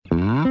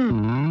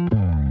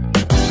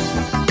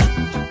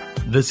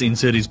This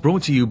insert is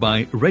brought to you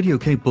by Radio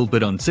K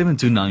Pulpit on 7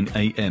 to 9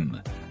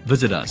 a.m.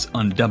 Visit us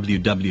on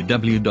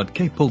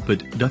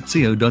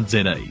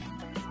www.kpulpit.co.za.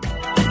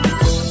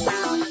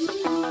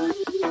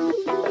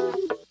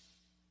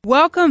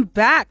 Welcome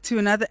back to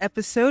another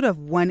episode of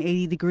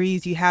 180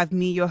 Degrees. You have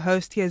me, your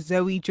host here,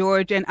 Zoe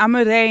George, and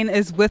Amarain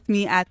is with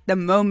me at the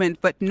moment,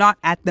 but not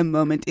at the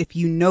moment, if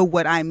you know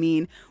what I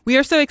mean. We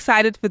are so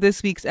excited for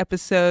this week's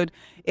episode.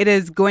 It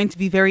is going to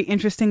be very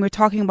interesting. We're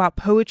talking about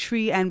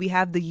poetry, and we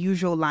have the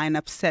usual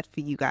lineup set for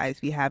you guys.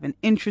 We have an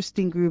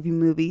interesting, groovy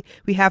movie.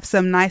 We have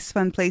some nice,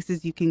 fun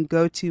places you can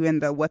go to in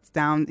the What's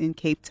Down in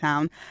Cape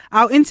Town.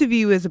 Our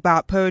interview is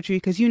about poetry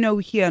because, you know,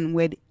 here on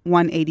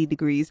 180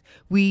 Degrees,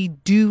 we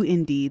do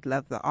indeed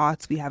love the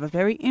arts. We have a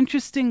very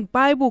interesting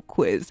Bible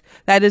quiz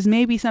that is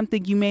maybe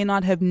something you may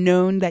not have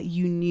known that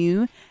you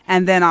knew.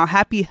 And then our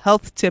happy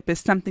health tip is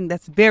something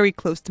that's very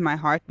close to my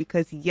heart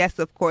because, yes,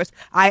 of course,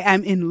 I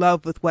am in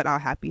love with what our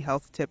happy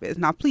health tip is.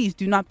 Now, please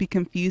do not be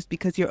confused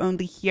because you're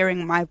only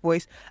hearing my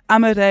voice.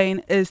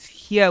 Amarain is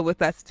here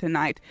with us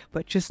tonight,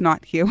 but just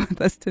not here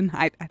with us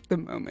tonight at the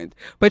moment.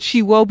 But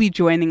she will be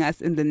joining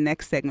us in the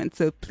next segment,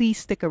 so please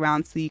stick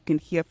around so you can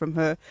hear from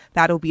her.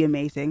 That'll be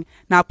amazing.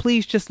 Now,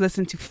 please just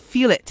listen to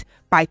Feel It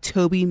by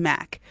Toby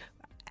Mac.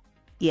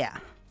 Yeah.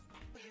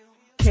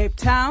 Cape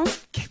Town.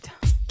 Cape Town.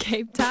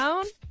 Cape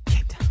Town?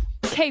 Cape Town.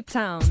 Cape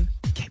Town.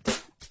 Cape Town.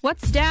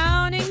 What's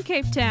down in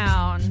Cape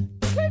Town?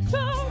 Cape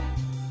Town.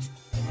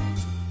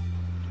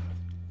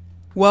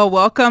 Well,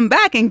 welcome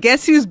back. And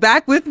guess who's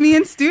back with me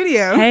in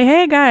studio?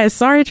 Hey guys.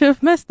 Sorry to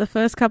have missed the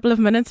first couple of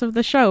minutes of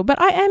the show,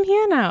 but I am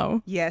here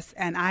now. Yes,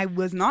 and I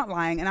was not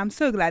lying, and I'm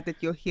so glad that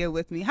you're here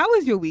with me. How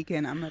was your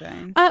weekend,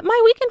 Amarain?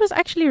 My weekend was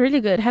actually really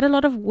good. Had a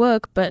lot of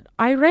work, but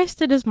I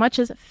rested as much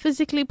as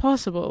physically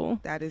possible.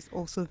 That is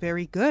also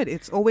very good.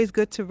 It's always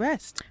good to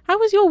rest. How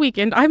was your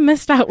weekend? I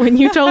missed out when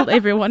you told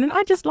everyone, and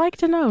I'd just like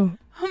to know.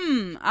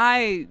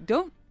 I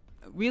don't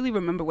really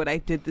remember what I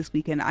did this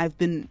weekend. I've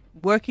been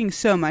working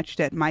so much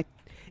that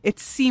it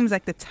seems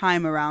like the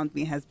time around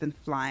me has been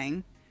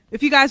flying.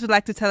 If you guys would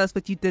like to tell us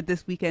what you did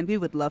this weekend, we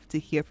would love to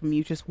hear from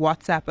you. Just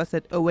WhatsApp us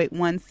at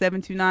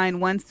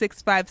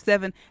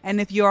 081-729-1657. And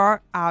if you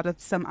are out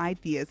of some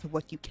ideas of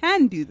what you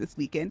can do this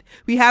weekend,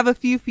 we have a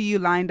few for you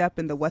lined up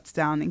in the What's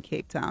Down in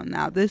Cape Town.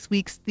 Now, this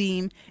week's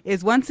theme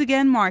is once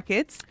again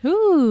markets.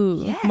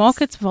 Ooh, yes.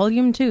 Markets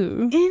Volume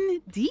 2.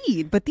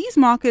 Indeed. But these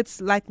markets,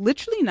 like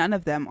literally none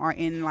of them are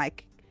in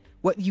like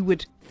what you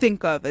would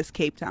think of as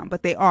Cape Town,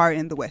 but they are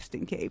in the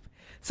Western Cape.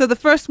 So the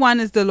first one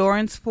is the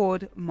Lawrence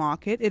Ford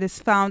Market. It is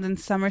found in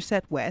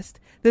Somerset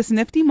West. This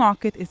nifty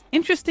market is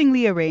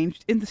interestingly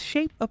arranged in the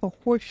shape of a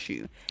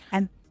horseshoe,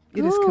 and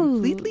it is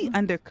completely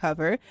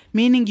undercover,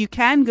 meaning you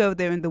can go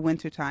there in the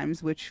winter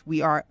times, which we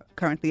are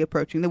currently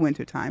approaching the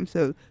winter time,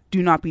 so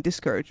do not be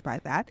discouraged by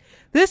that.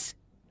 This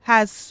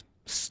has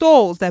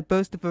stalls that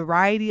boast a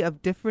variety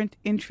of different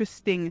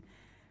interesting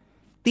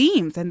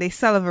themes, and they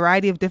sell a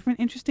variety of different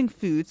interesting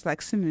foods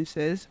like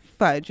samosas,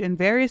 fudge, and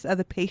various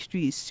other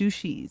pastries,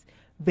 sushis,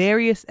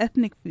 various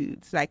ethnic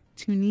foods like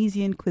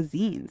Tunisian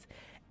cuisines.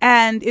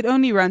 And it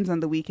only runs on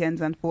the weekends,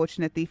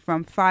 unfortunately,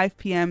 from 5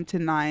 p.m. to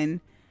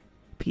 9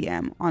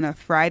 p.m. on a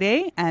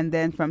Friday, and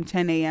then from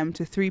 10 a.m.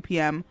 to 3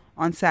 p.m.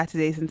 on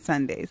Saturdays and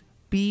Sundays.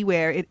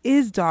 Beware, it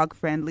is dog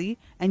friendly,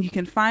 and you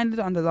can find it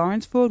on the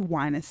Lawrence Ford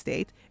Wine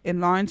Estate in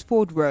Lawrence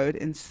Ford Road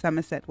in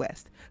Somerset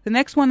West. The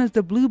next one is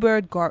the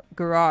Bluebird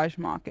Garage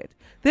Market.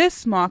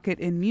 This market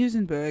in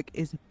Muizenberg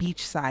is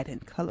beachside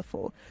and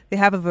colorful. They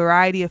have a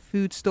variety of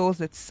food stalls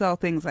that sell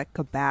things like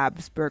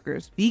kebabs,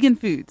 burgers, vegan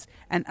foods,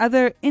 and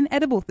other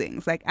inedible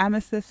things like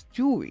amethyst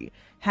jewelry,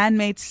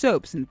 handmade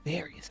soaps, and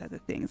various other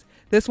things.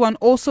 This one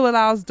also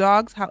allows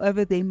dogs,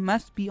 however, they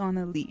must be on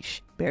a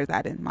leash. Bear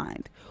that in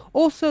mind.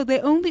 Also, they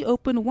only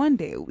open one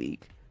day a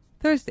week,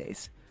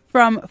 Thursdays,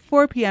 from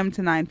 4 p.m.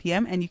 to 9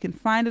 p.m., and you can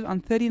find it on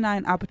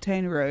 39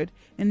 Appertain Road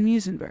in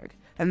Muizenberg.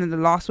 And then the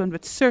last one,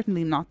 but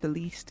certainly not the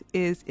least,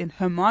 is in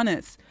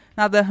Hermanus.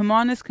 Now, the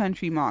Hermanus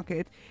Country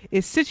Market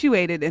is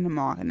situated in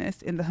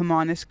Hermanus in the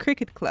Hermanus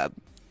Cricket Club.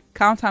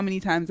 Count how many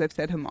times I've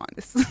said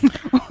Hermanus.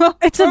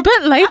 It's a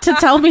bit late to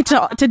tell me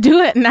to do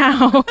it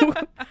now.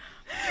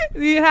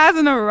 It has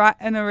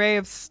an array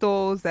of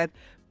stalls that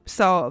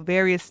sell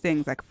various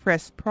things like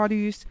fresh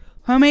produce,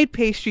 homemade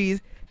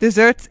pastries,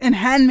 desserts, and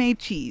handmade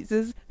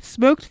cheeses,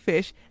 smoked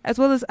fish, as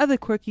well as other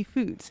quirky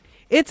foods.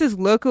 It's as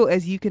local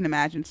as you can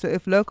imagine, so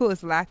if local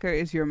is lacquer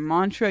is your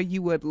mantra,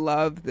 you would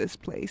love this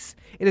place.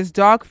 It is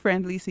dog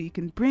friendly, so you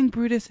can bring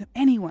Brutus to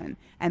anyone,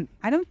 and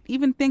I don't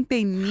even think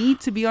they need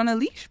to be on a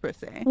leash per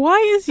se. Why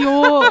is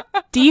your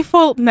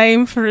default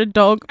name for a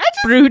dog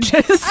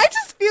Brutus? I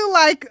just feel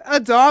like a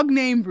dog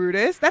named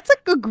Brutus, that's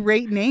like a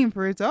great name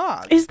for a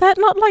dog. Is that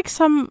not like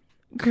some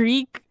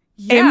Greek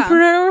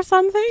emperor or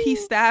something? He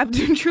stabbed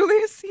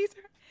Julius Caesar.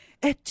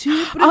 Et tu,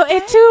 Brutus. Oh,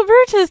 Et tu,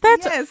 Brutus.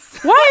 That's yes.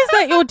 Why is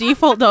that your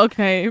default dog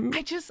name?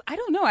 I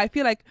don't know. I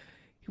feel like,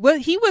 well,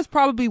 he was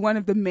probably one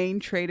of the main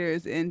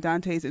traitors in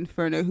Dante's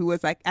Inferno who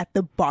was like at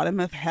the bottom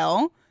of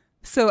hell.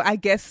 So I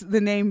guess the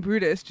name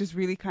Brutus just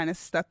really kind of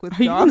stuck with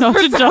dogs. Are you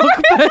not a dog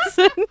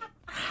person?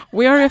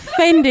 We are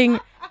offending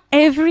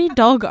every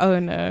dog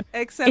owner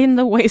Except, in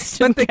the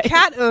Western but the Cape.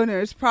 cat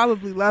owners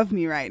probably love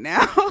me right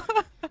now.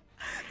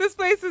 This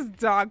place is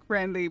dog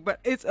friendly, but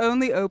it's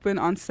only open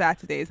on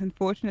Saturdays,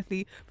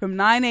 unfortunately, from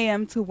 9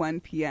 a.m. to 1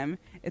 p.m.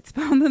 It's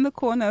found in the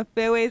corner of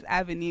Fairways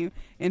Avenue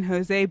in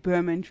Jose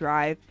Berman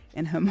Drive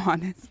in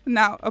Hermanus.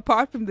 Now,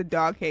 apart from the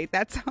dog hate,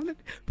 that sounded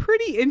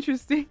pretty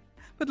interesting.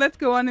 But let's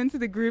go on into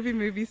the groovy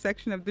movie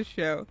section of the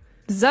show.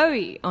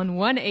 Zoe on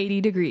 180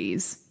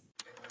 degrees.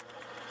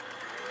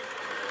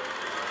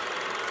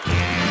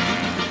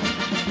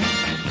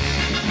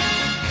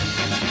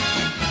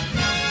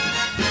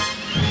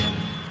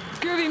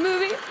 Groovy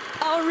movie,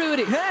 all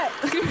Rudy. Hey.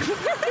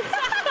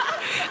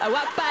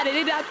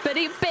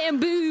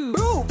 Bamboo.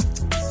 Boom!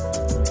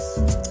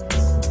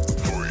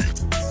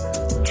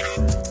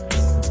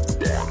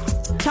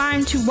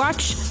 Time to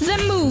watch the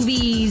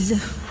movies.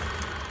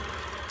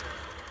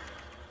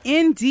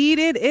 Indeed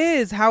it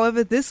is.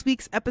 However, this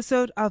week's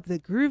episode of the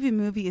Groovy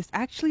Movie is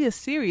actually a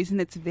series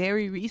and it's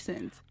very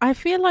recent. I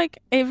feel like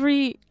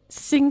every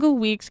single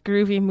week's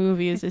groovy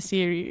movie is a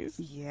series.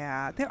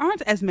 Yeah, there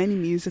aren't as many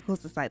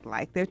musicals as I'd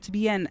like there to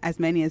be, and as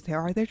many as there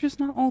are, they're just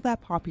not all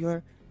that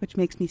popular, which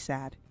makes me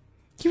sad.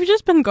 You've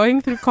just been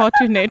going through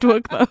Cartoon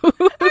Network, though.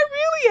 I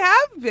really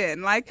have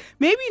been. Like,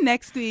 maybe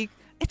next week.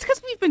 It's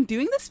because we've been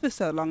doing this for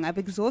so long. I've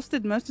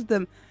exhausted most of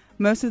the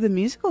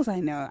musicals I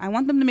know. I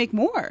want them to make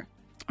more.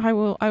 I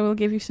will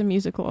give you some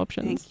musical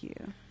options. Thank you.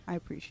 I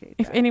appreciate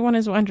If that. anyone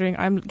is wondering,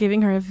 I'm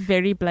giving her a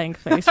very blank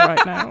face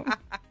right now.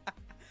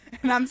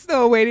 And I'm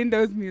still awaiting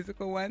those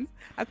musical ones.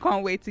 I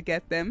can't wait to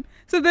get them.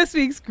 So this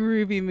week's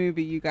Groovy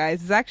Movie, you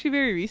guys, is actually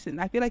very recent.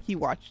 I feel like you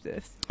watched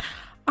this.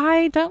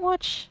 I don't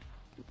watch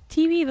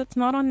TV that's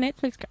not on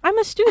Netflix. I'm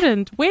a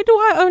student. Where do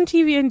I own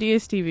TV and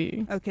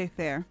DSTV? Okay,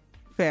 fair.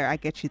 I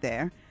get you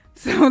there.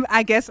 So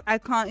I guess I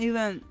can't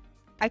even...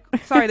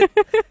 Sorry.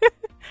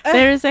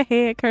 There is a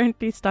hair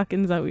currently stuck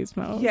in Zoe's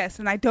mouth. Yes,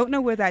 and I don't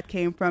know where that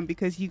came from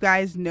because you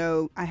guys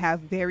know I have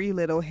very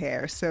little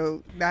hair,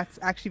 so that's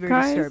actually very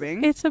Guys,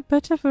 disturbing. it's a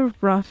bit of a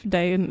rough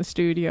day in the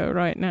studio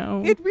right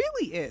now. It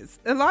really is.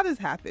 A lot has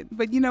happened,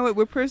 but you know what?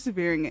 We're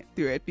persevering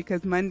through it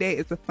because Monday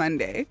is a fun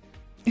day.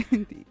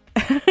 Indeed.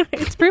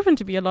 It's proven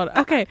to be a lot.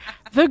 Okay,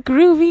 the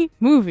Groovy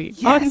Movie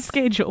on Yes.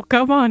 schedule.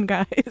 Come on,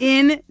 guys.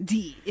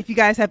 Indeed. If you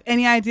guys have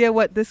any idea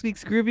what this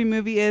week's Groovy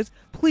Movie is,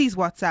 please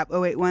WhatsApp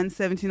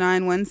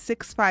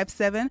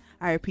 081-729-1657.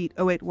 I repeat,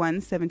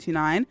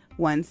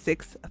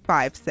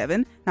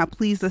 081-729-1657. Now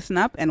please listen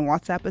up and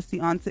WhatsApp us the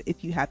answer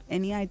if you have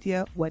any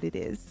idea what it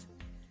is.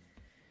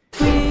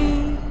 We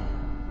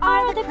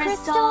are the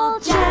crystal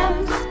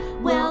gems.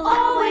 We'll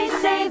always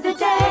save the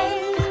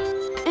day.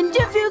 And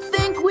if you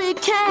think we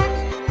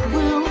can,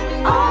 we'll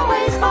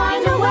always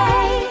find a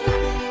way.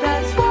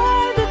 That's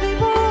why the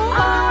people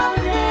of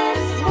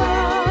this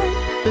world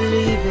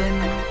believe in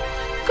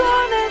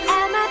garnet,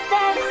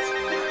 amethyst,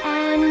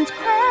 and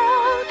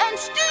pearl, and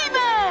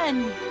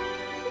Stephen.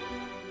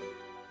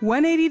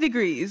 180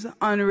 Degrees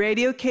on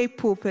Radio Cape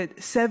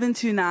Pulpit, 7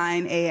 to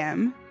 9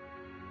 a.m.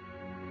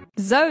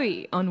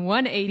 Zoe on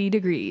 180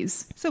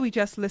 degrees. So we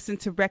just listened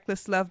to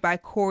Reckless Love by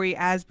Corey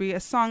Asbury, a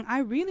song I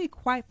really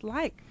quite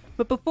like.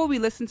 But before we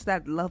listened to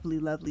that lovely,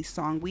 lovely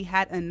song, we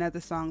had another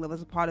song that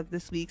was a part of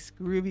this week's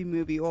Groovy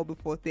Movie, all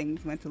before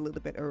things went a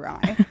little bit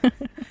awry.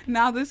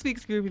 Now, this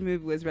week's Groovy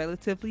Movie was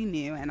relatively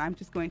new, and I'm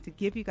just going to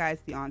give you guys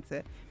the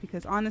answer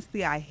because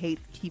honestly, I hate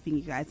keeping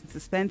you guys in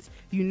suspense.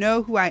 You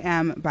know who I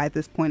am by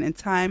this point in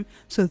time.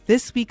 So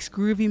this week's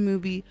Groovy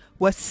Movie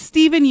was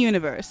Steven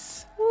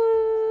Universe.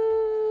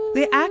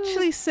 They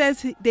actually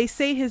they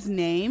say his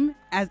name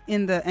as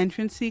in the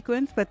entrance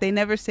sequence, but they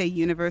never say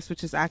Universe,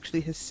 which is actually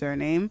his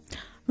surname.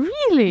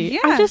 Really? Yeah.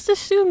 I just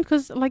assumed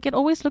because like it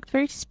always looked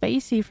very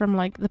spacey from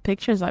like the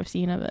pictures I've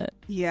seen of it.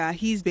 Yeah,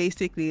 he's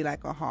basically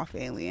like a half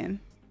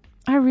alien.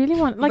 I really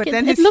want like But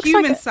then it his looks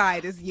human like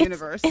side is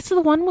Universe. It's the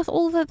one with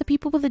all the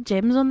people with the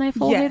gems on their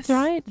foreheads,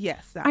 right?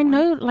 Yes, that I one.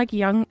 know like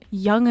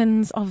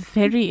youngins are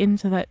very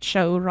into that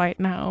show right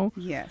now.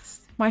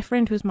 Yes. My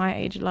friend who's my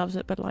age loves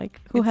it, but like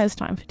who It's- has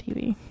time for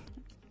TV?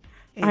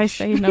 I Ish.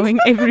 say knowing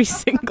every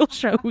single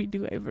show we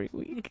do every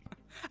week.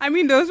 I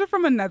mean, those are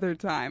from another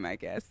time, I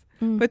guess.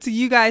 But to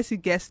you guys who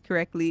guessed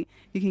correctly,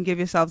 you can give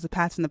yourselves a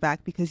pat on the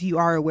back because you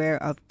are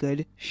aware of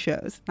good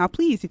shows. Now,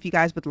 please, if you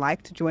guys would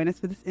like to join us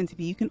for this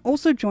interview, you can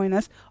also join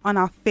us on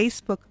our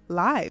Facebook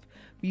Live.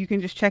 You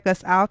can just check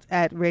us out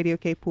at Radio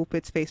K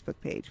Pulpit's Facebook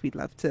page. We'd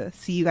love to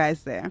see you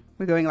guys there.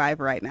 We're going live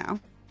right now.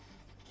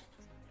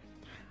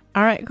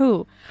 All right,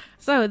 cool.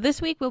 So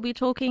this week we'll be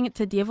talking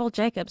to Dewald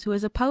Jacobs, who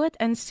is a poet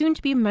and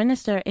soon-to-be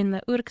minister in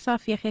the URCSA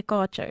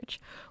VGK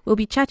church. We'll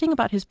be chatting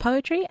about his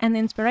poetry and the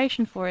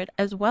inspiration for it,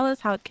 as well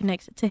as how it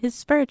connects to his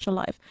spiritual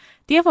life.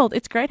 Dewald,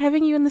 it's great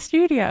having you in the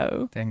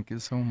studio. Thank you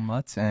so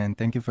much, and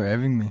thank you for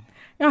having me.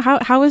 Yeah,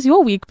 how has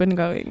your week been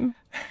going?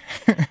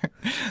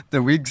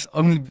 The week's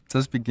only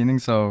just beginning,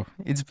 so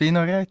it's been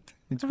alright.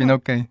 It's been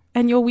okay.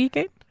 And your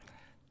weekend?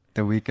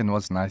 The weekend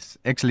was nice.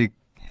 Actually,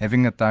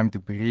 having a time to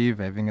breathe,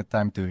 having a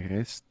time to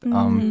rest,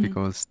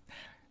 because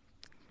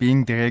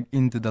being dragged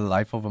into the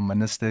life of a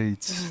minister.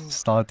 It's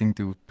starting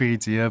to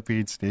preach here,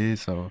 preach there.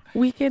 So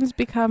Weekends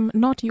become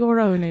not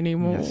your own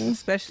anymore. Yes.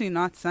 Especially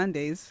not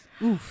Sundays.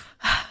 Oof.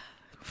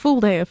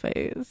 Full day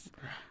affairs.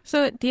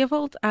 So,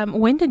 Dewald,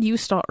 when did you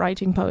start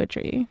writing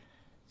poetry?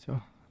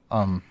 So,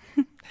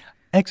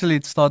 actually,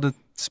 it started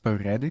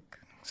sporadic.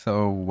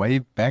 So, way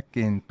back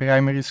in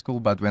primary school,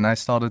 but when I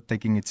started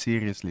taking it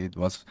seriously, it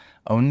was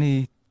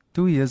only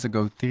 2 years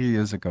ago, 3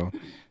 years ago.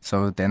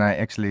 So, then I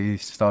actually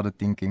started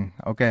thinking,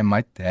 okay, I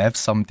might have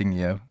something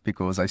here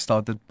because I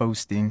started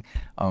posting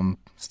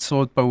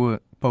short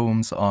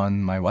poems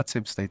on my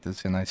WhatsApp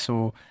status, and I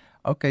saw,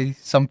 okay,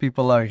 some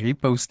people are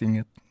reposting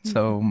it.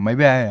 So,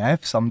 maybe I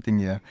have something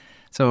here.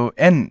 So,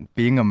 and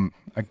being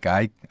a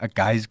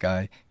guy's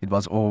guy, it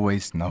was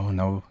always,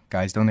 no,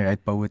 guys don't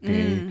write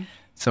poetry.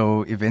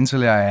 So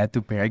eventually I had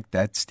to break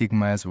that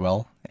stigma as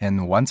well.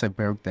 And once I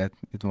broke that,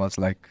 it was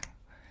like,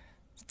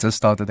 just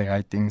started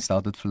writing,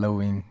 started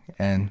flowing,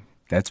 and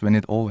that's when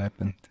it all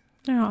happened.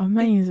 Oh,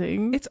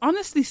 amazing. It's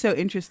honestly so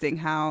interesting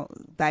how,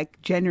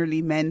 like,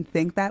 generally men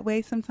think that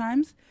way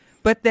sometimes.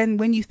 But then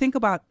when you think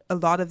about a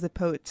lot of the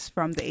poets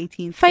from the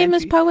 18th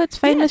Famous century, poets,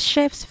 famous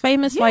chefs,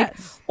 famous, like,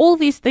 Yes. all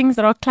these things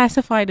that are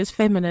classified as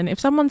feminine. If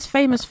someone's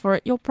famous for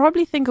it, you'll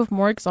probably think of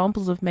more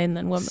examples of men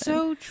than women.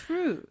 So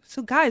true.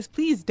 So guys,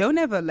 please don't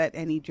ever let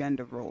any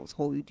gender roles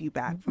hold you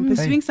back from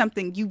pursuing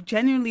something you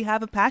genuinely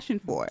have a passion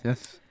for.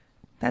 Yes.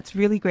 That's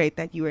really great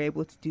that you were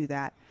able to do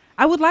that.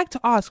 I would like to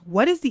ask,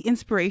 what is the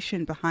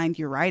inspiration behind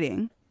your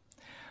writing?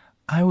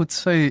 I would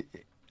say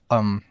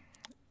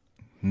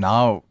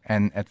now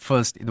and at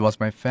first it was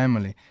my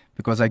family,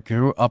 because I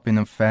grew up in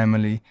a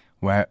family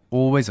where I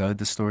always heard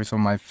the stories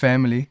from my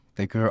family.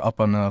 They grew up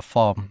on a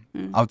farm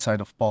outside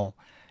of Paul,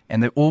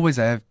 and they always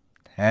have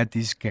had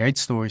these great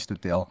stories to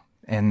tell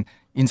and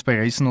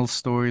inspirational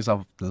stories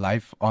of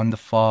life on the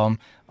farm.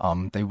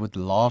 They would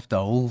laugh the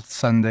whole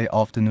Sunday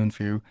afternoon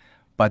through.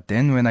 But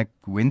then when I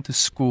went to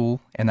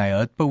school and I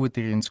heard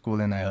poetry in school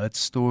and I heard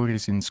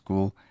stories in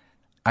school,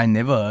 I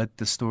never heard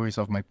the stories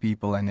of my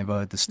people. I never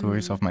heard the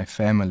stories of my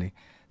family.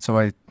 So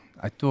I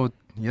thought,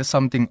 here's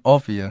something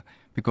off here,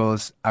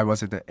 because I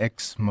was at the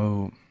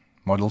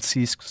Model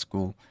C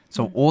school.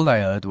 So all I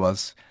heard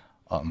was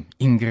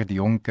Ingrid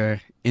Jonker,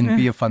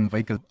 N.P. van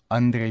Wyk,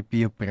 André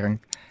P.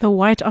 Brink. The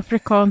white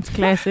Afrikaans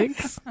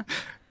classics.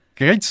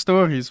 Great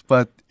stories,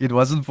 but it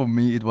wasn't for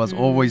me. It was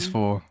always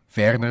for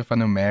Werner van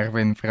der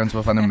Merwe and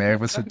Francois van der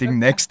Merwe sitting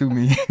next to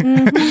me.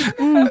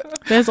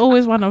 There's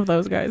always one of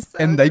those guys.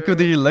 And they could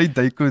relate,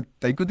 they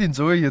could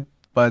enjoy it.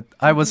 But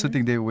I was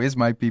sitting there, where's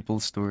my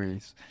people's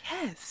stories?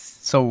 Yes.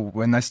 So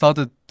when I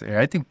started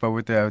writing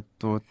poetry, I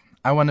thought,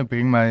 I want to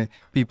bring my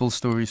people's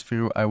stories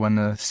through. I want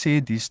to say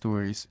these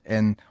stories.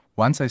 And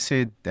once I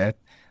said that,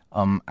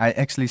 I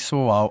actually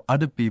saw how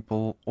other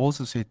people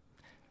also said,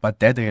 but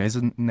that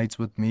resonates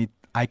with me.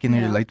 I can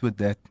relate with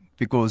that,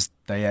 because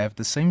they have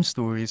the same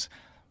stories,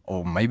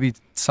 or maybe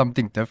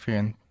something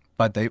different,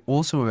 but they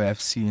also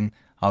have seen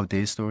how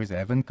their stories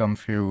haven't come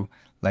through,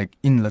 like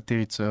in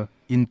literature,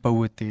 in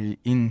poetry,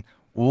 in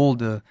all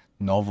the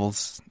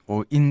novels,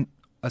 or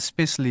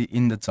especially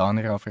in the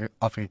genre of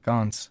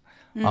Afrikaans,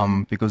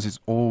 because it's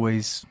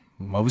always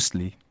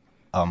mostly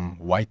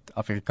white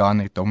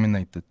Afrikaner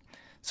dominated.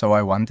 So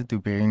I wanted to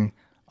bring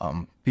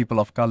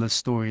people of color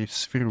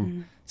stories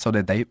through, so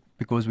that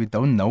because we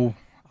don't know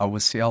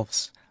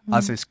ourselves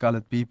us as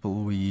colored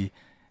people, we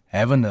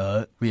heard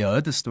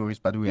the stories,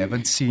 but we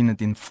haven't seen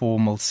it in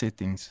formal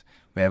settings.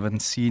 We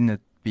haven't seen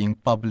it being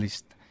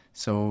published.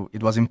 So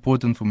it was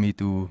important for me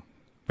to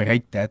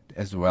break that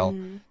as well,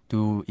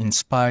 to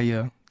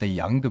inspire the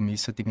younger me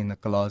sitting in the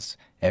class,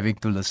 having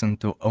to listen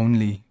to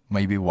only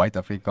maybe white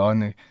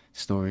Afrikaner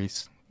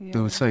stories,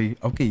 to say,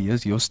 okay,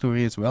 here's your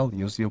story as well,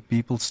 here's your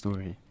people's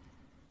story.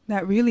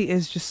 That really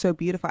is just so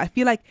beautiful. I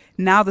feel like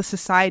now the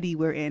society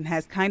we're in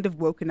has kind of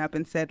woken up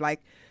and said,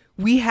 like,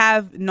 we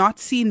have not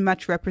seen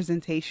much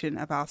representation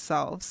of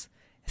ourselves.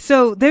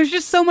 So there's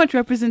just so much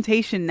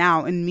representation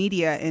now in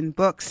media, in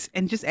books,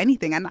 and just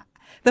anything. And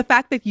the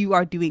fact that you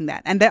are doing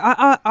that, and there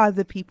are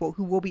other people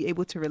who will be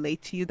able to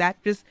relate to you, that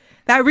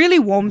really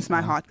warms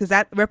my heart, because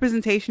that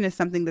representation is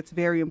something that's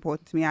very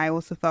important to me. I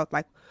also felt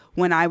like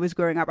when I was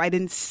growing up, I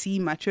didn't see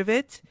much of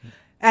it.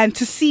 And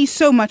to see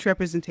so much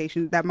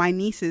representation, that my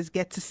nieces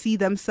get to see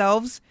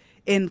themselves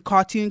in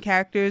cartoon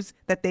characters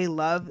that they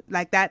love,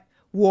 like, that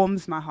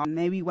warms my heart.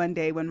 Maybe one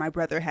day when my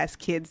brother has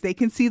kids, they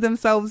can see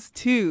themselves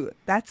too.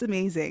 That's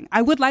amazing.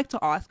 I would like to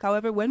ask,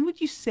 however, when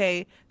would you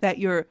say that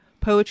your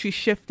poetry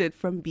shifted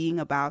from being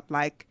about,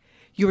 like,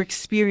 your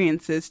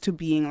experiences to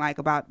being, like,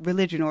 about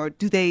religion, or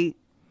do they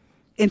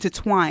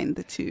intertwine,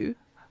 the two?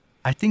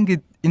 I think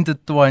it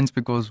intertwines,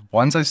 because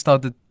once I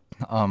started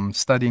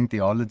studying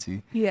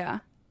theology,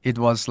 it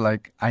was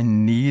like I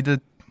needed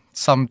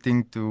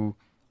something to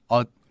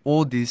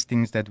all these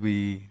things that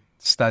we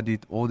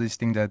studied, all these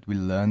things that we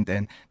learned,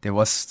 and there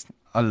was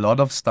a lot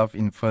of stuff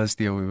in first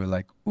year we were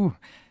like, ooh,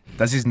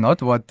 this is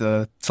not what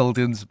the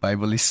children's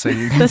Bible is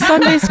saying. The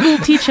Sunday school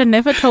teacher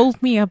never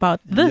told me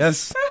about this.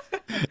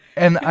 Yes.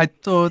 And I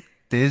thought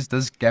there's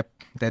this gap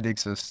that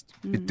exists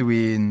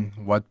between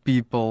what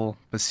people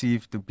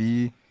perceive to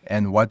be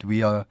and what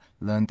we are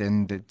learned.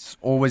 And it's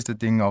always the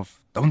thing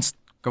of don't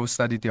go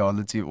study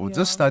theology or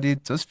just study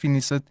it, just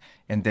finish it,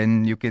 and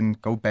then you can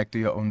go back to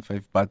your own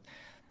faith. But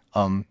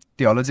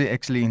theology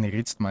actually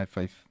enriched my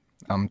faith.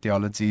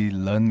 Theology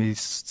learned me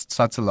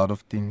such a lot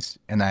of things,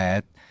 and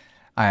I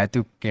had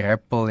to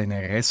grapple and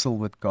wrestle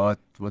with God,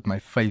 with my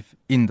faith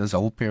in this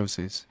whole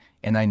process.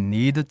 And I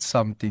needed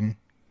something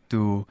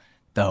to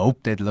the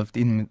hope that lived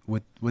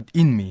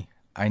within me.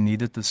 I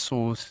needed the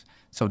source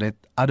so that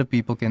other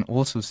people can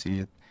also see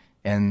it.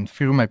 And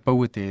through my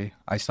poetry,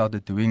 I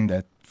started doing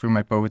that. Through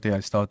my poetry,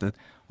 I started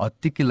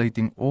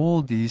articulating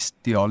all these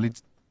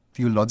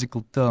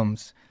theological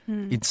terms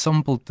in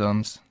simple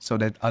terms so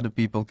that other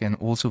people can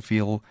also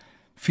feel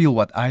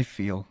what I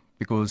feel,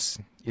 because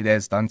it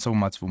has done so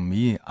much for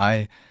me.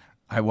 I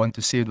want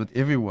to share it with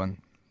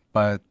everyone,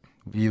 but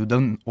you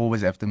don't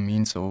always have the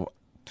means. So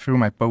through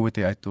my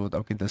poetry, I thought,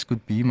 okay, this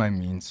could be my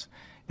means.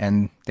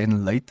 And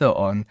then later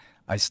on,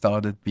 I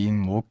started being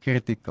more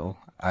critical.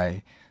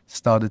 I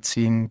started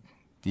seeing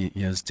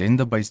here's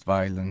gender-based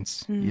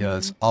violence,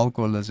 here's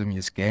alcoholism,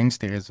 here's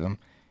gangsterism.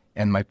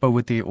 And my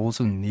poetry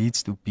also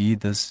needs to be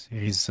this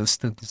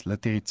resistance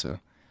literature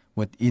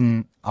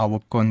within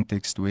our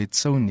context, where it's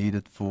so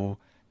needed for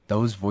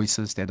those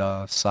voices that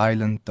are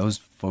silent, those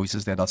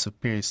voices that are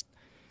suppressed,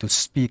 to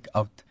speak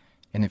out.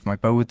 And if my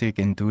poetry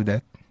can do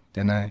that,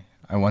 then I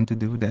want to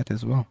do that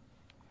as well.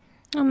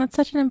 And that's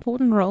such an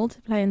important role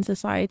to play in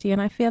society.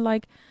 And I feel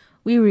like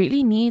we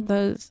really need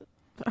those,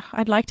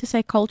 I'd like to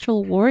say,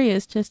 cultural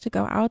warriors, just to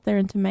go out there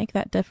and to make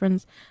that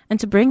difference and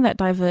to bring that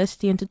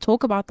diversity and to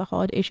talk about the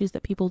hard issues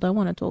that people don't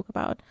want to talk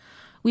about.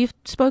 We've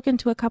spoken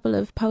to a couple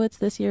of poets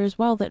this year as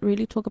well that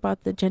really talk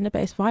about the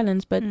gender-based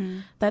violence, but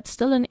that's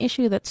still an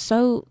issue that's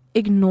so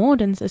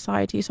ignored in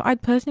society. So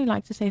I'd personally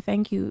like to say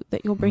thank you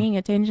that you're bringing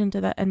attention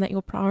to that and that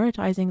you're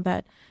prioritizing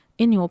that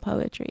in your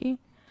poetry.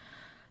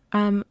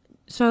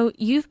 So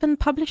you've been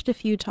published a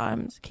few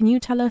times. Can you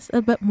tell us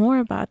a bit more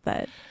about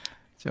that?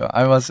 So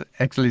I was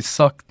actually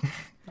shocked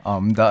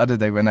the other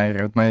day when I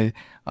wrote my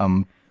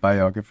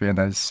biography, and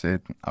I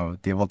said, "Oh,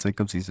 Dewald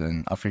Jacobs is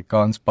an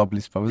Afrikaans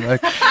published poet."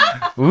 Like,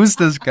 who's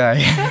this guy?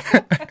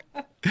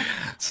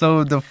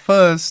 So the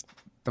first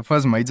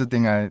major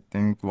thing I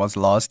think was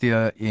last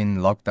year in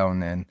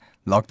lockdown, and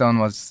lockdown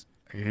was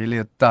really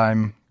a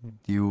time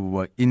you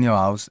were in your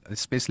house,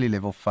 especially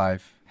level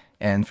 5,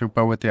 and through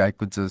poetry I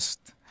could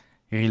just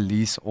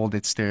release all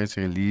that stress,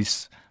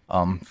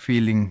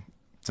 feeling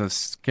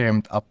just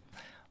crammed up.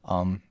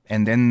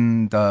 And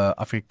then the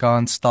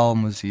Afrikaans Taal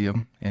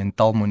Museum and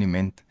Taal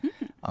Monument,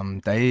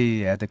 they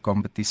had a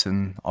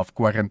competition of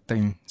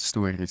quarantine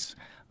stories.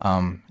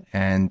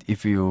 And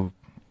if you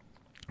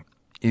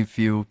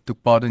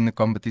took part in the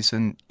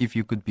competition, if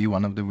you could be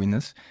one of the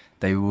winners,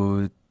 they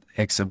would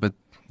exhibit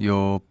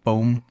your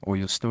poem or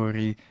your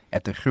story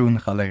at the Groen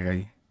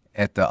Gallery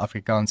at the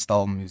Afrikaans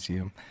Taal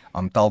Museum,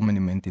 Taal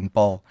Monument in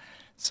Paul.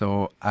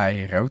 So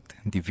I wrote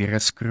Die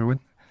Virus Kroon,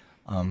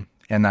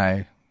 and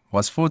I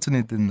was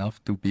fortunate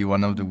enough to be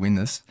one of the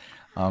winners.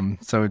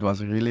 So it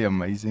was really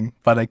amazing.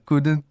 But I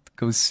couldn't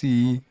go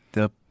see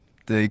the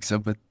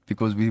exhibit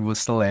because we were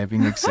still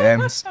having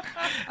exams.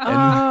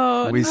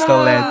 And we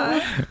still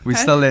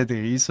had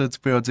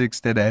research projects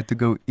that I had to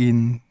go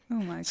in. Oh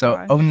my so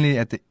gosh. only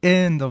at the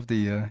end of the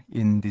year,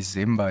 in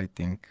December, I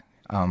think,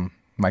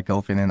 my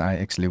girlfriend and I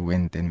actually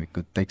went and we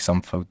could take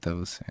some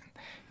photos. And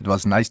it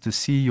was nice to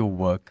see your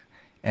work.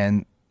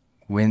 And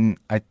when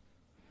I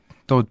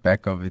thought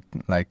back of it,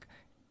 like,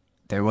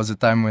 there was a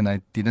time when I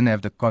didn't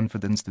have the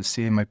confidence to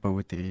share my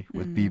poetry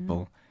with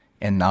people.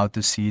 And now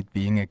to see it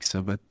being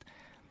exhibited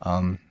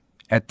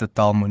at the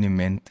Taal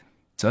Monument,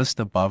 just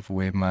above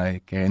where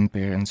my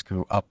grandparents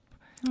grew up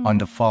on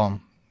the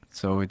farm.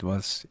 So it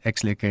was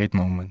actually a great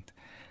moment.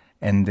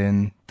 And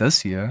then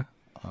this year,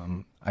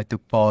 I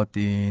took part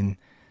in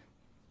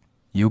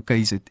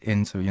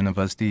URCSA, so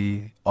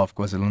University of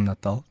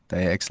KwaZulu-Natal.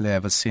 They actually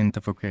have a Center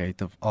for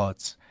Creative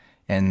Arts.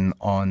 And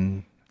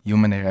on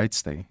Human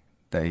Rights Day,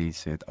 they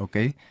said,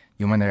 okay,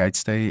 Human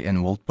Rights Day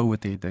and World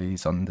Poetry Day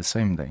is on the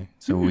same day.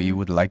 So we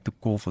would like to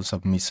call for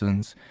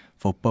submissions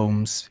for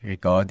poems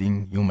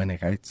regarding human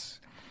rights.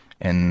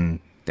 And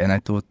then I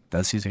thought,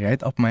 this is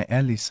right up my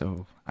alley,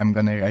 so I'm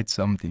going to write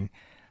something.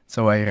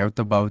 So I wrote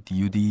about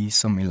Judy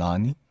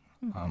Samilani.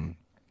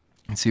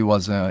 She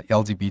was a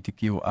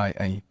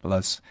LGBTQIA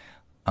plus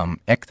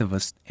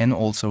activist and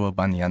also a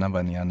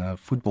Banyana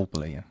football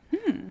player.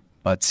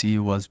 But she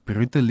was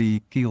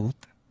brutally killed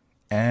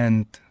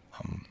and,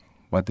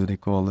 what do they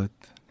call it?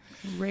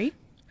 Rape?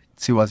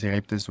 She was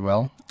raped as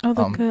well. Oh,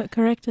 the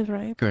corrective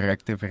rape.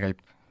 Corrective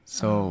rape.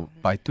 So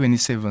by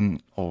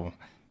 27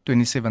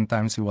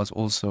 times she was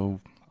also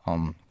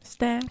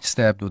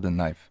stabbed with a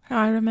knife. Oh,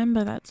 I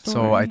remember that story.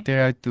 So I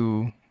tried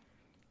to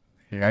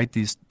write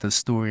the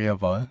story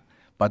of her,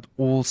 but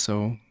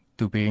also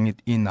to bring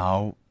it in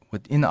how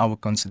within our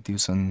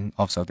Constitution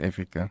of South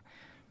Africa,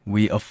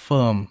 we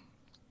affirm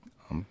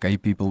gay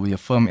people, we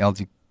affirm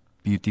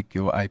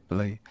LGBTQIA+,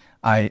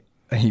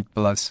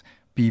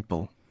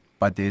 people,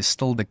 but there's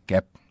still the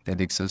gap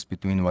that exists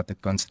between what the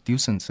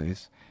Constitution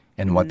says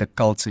and what the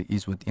culture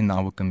is within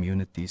our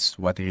communities,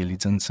 what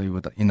religions say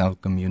within our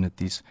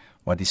communities,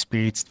 what is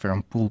preached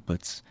from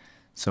pulpits.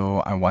 So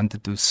I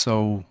wanted to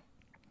show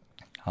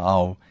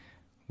how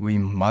we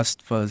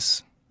must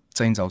first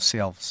change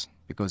ourselves,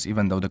 because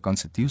even though the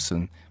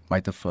Constitution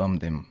might affirm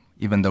them,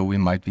 even though we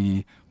might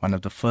be one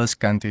of the first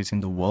countries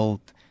in the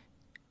world,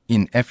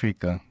 in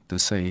Africa, to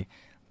say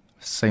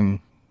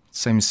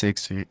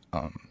same-sex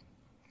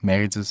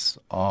marriages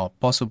are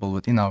possible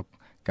within our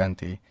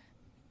country,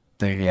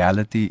 the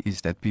reality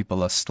is that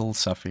people are still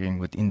suffering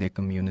within their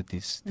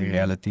communities. The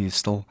reality is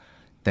still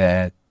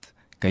that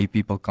gay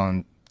people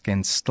can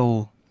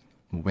still,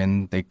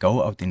 when they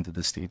go out into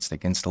the streets, they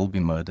can still be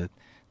murdered.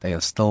 They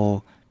are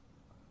still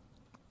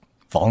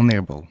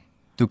vulnerable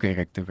to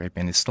character rape,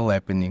 and it's still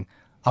happening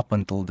up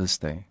until this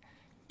day.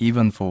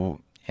 Even for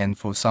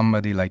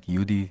somebody like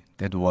Judy,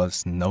 that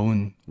was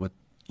known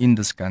in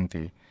this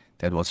country,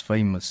 that was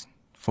famous,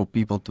 for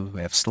people to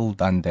have still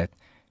done that,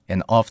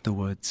 and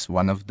afterwards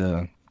one of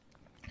the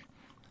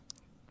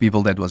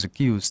people that was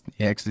accused,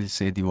 he actually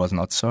said he was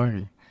not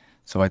sorry.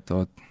 So I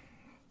thought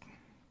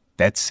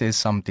that says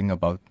something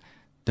about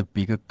the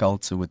bigger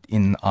culture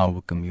within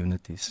our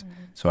communities.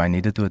 So I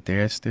needed to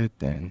address it,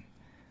 and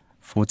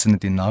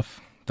fortunate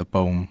enough, the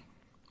poem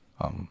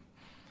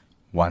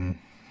won.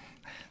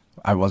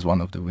 I was one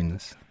of the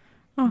winners.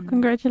 Oh,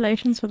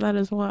 congratulations for that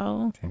as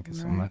well. Thank you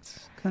so much.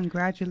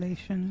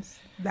 Congratulations.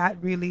 That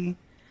really,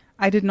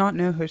 I did not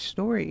know her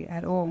story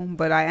at all,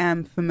 but I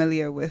am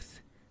familiar with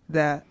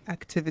the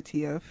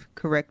activity of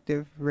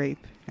corrective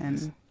rape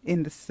and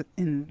in the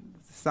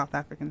South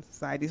African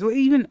societies. Well,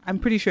 even I'm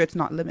pretty sure it's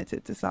not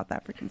limited to South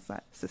African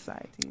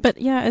societies.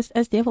 But yeah,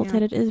 as Dewald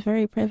said, it is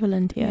very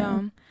prevalent here.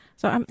 Yeah.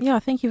 So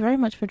thank you very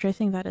much for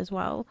addressing that as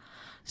well.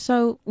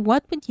 So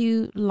what would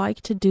you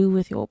like to do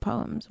with your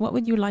poems? What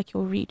would you like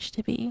your reach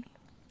to be?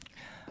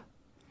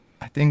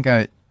 I think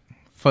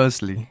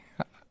firstly,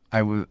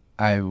 I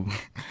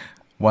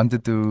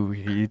wanted to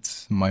read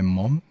my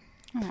mom.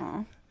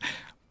 Aww.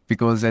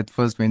 Because at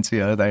first when she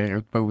heard I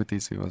wrote poetry,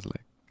 she was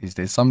like, is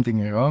there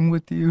something wrong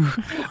with you?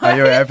 Are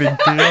you having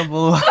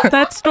trouble?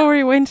 That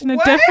story went in a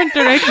different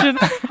direction.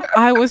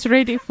 I was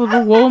ready for the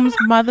warm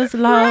mother's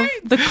love,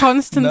 the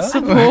constant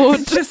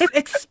support. Just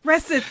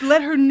express it.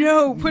 Let her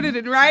know. Put it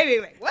in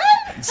writing. Like,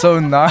 what? So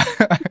now,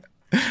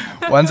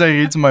 once I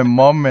reach my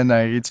mom and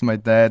I reach my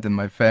dad and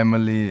my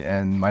family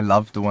and my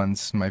loved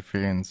ones, my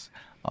friends,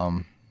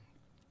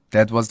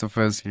 that was the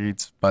first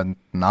reach. But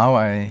now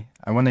I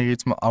want to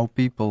reach our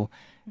people.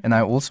 And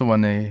I also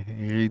want to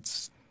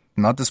reach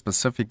not a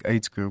specific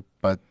age group,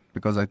 but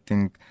because I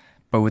think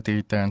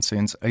poetry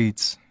transcends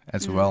age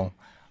as well.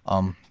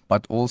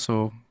 But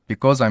also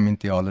because I'm in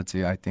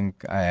theology, I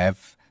think I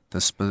have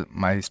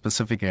my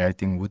specific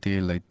writing would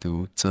relate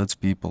to church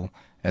people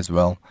as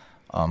well,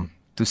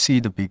 to see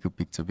the bigger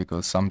picture,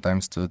 because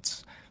sometimes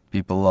church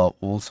people are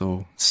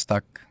also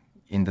stuck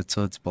in the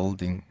church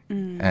building,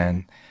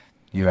 and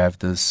you have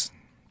this.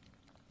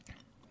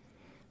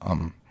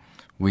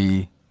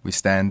 We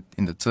stand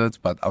in the church,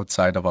 but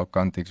outside of our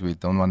context, we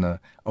don't want to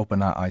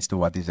open our eyes to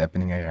what is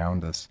happening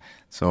around us.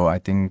 So I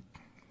think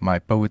my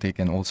poetry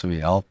can also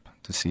help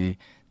to see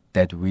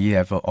that we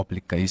have an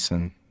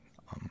obligation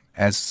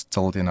as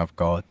children of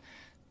God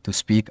to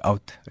speak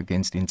out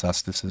against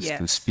injustices,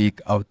 to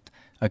speak out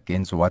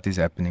against what is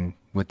happening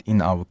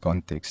within our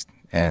context.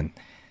 And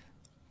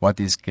what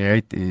is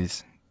great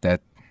is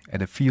that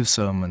at a few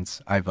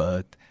sermons I've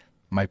heard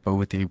my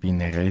poetry being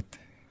read.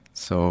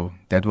 So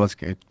that was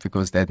great,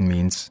 because that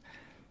means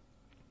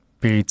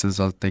preachers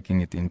are taking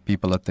it in,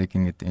 people are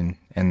taking it in,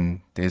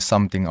 and there's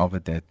something of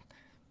it that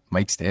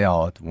makes their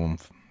heart warm.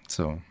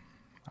 So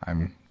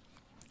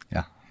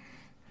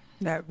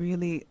That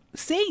really,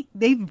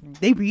 they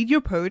read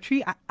your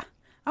poetry. I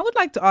would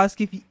like to ask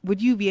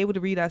would you be able to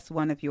read us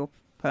one of your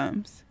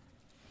poems?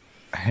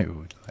 I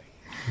would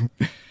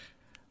like.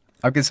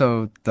 Okay,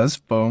 so this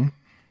poem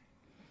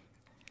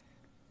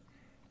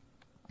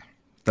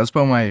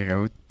I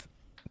wrote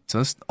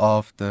just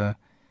after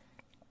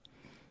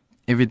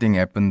everything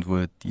happened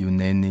with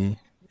UNENI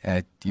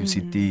at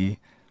UCT,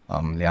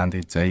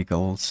 Leandre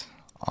Jagels.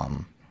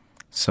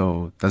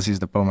 So this is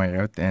the poem I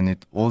wrote, and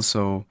it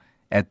also,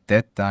 at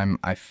that time,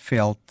 I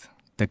felt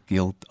the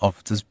guilt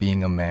of just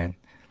being a man,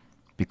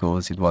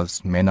 because it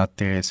was men are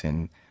terrorists,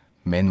 and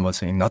men were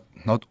saying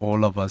not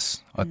all of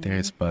us are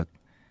terrorists, but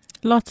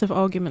lots of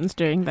arguments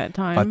during that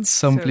time. But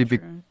simply So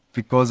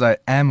because I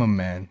am a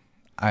man,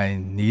 I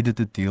needed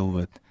to deal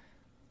with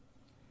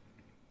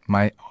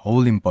my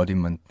whole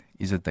embodiment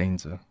is a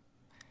danger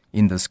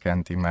in this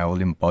country. My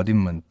whole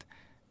embodiment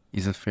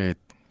is a threat,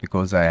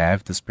 because I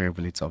have this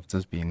privilege of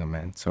just being a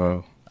man.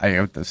 So I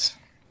wrote this.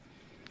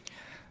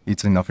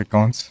 It's in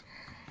Afrikaans.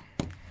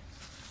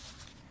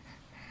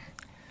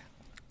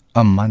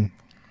 'n man.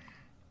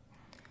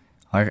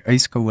 Haar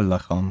ijskoue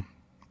liggaam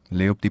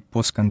lê op die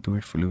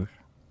poskantoorvloer,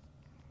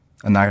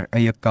 in haar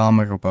eie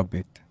kamer op haar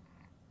bed,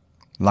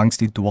 langs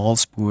die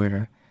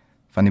dwaalspore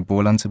van die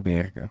Bolandse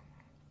berge.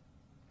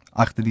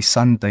 agter die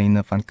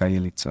sandduine van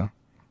Khayelitsha,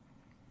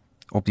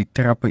 op die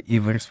trappe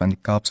iewers van die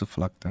Kaapse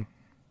vlakte,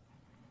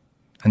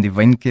 in die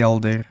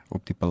wynkelder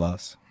op die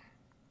palaas,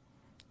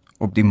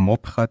 op die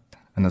mopgat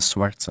in 'n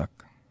swart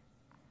sak,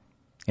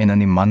 en in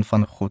die man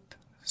van God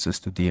se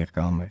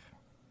studeerkamer.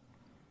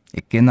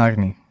 Ek ken haar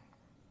nie,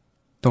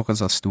 tog is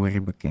haar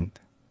storie bekend.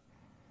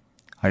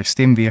 Haar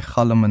stem weer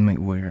galm in my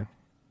ore.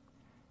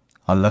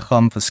 Haar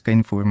liggaam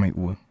verskyn voor my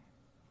oë.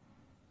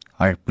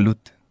 Haar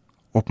bloed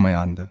op my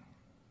hande,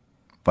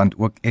 want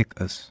ook ek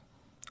is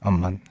 'n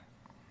man.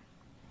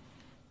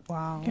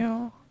 Wow.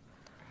 Yeah.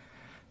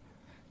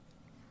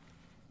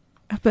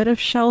 A bit of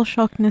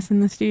shell-shockedness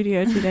in the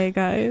studio today,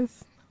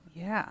 guys.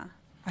 Yeah.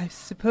 I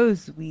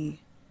suppose we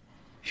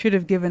should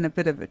have given a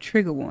bit of a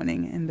trigger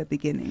warning in the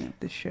beginning of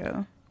the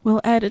show.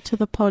 We'll add it to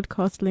the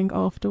podcast link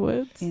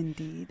afterwards.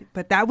 Indeed.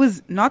 But that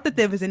was not that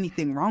there was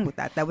anything wrong with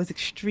that. That was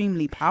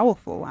extremely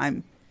powerful.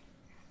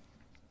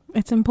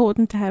 It's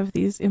important to have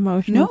these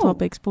emotional No.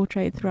 topics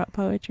portrayed throughout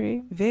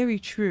poetry. Very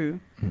true.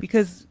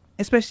 Because,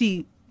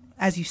 especially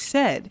as you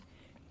said,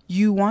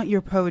 you want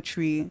your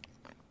poetry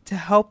to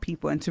help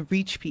people and to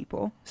reach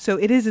people. So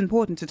it is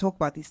important to talk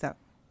about these stuff,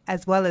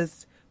 as well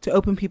as to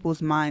open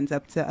people's minds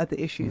up to other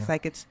issues.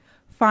 Like, it's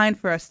fine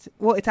for us to,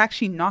 well, it's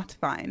actually not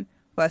fine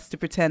for us to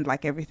pretend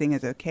like everything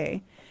is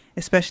okay,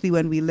 especially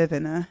when we live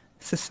in a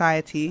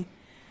society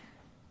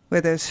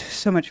where there's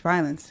so much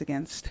violence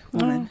against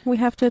women. We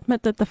have to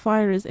admit that the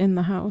fire is in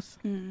the house.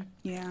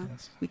 Yeah,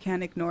 we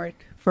can't ignore it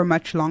for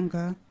much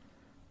longer.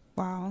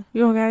 Wow.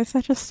 Yo, guys,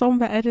 such a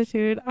somber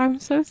attitude. I'm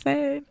so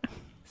sad.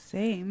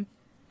 Same.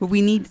 But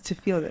we need to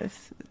feel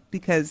this,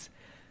 because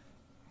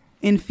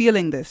in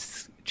feeling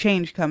this,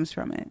 change comes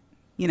from it,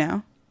 you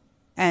know?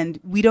 And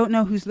we don't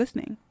know who's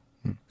listening.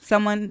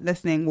 Someone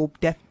listening will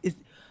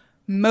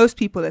most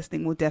people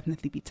listening will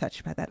definitely be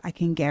touched by that. I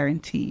can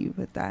guarantee you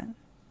with that.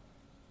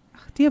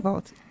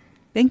 Dewald,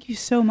 thank you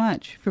so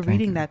much for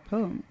reading that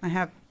poem. I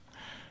have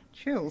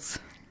chills.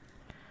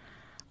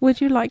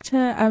 Would you like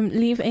to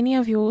leave any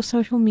of your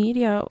social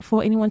media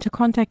for anyone to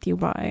contact you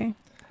by?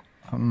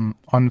 On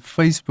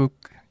Facebook,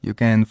 you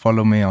can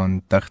follow me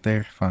on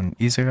Dichter van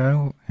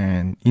Israel,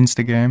 and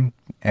Instagram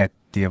at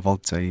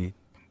Dewald13.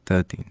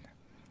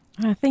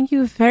 Thank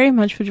you very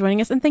much for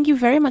joining us, and thank you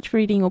very much for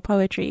reading your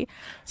poetry.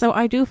 So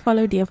I do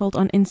follow Dewald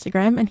on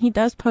Instagram, and he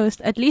does post,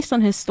 at least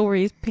on his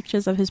stories,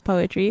 pictures of his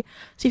poetry.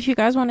 So if you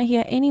guys want to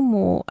hear any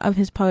more of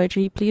his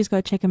poetry, please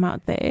go check him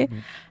out there.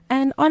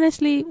 And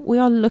honestly, we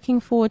are looking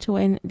forward to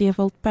when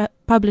Dewald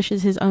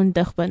publishes his own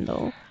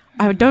dichtbundel.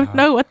 I don't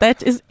know what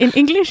that is in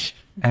English.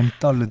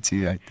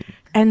 Anthology, I think.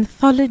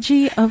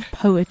 Anthology of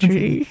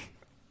poetry.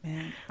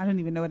 Man, I don't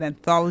even know what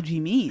anthology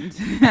means.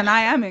 And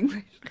I am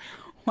English.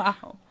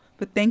 Wow.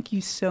 But thank you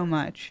so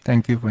much.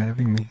 Thank you for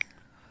having me.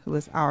 It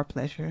was our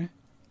pleasure.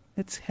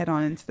 Let's head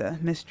on into the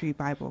mystery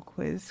Bible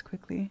quiz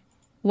quickly.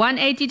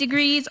 180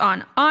 degrees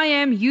on I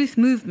Am Youth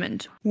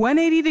Movement.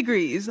 180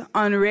 degrees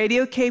on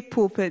Radio Cape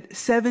Pulpit,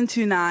 7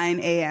 to 9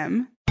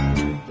 a.m.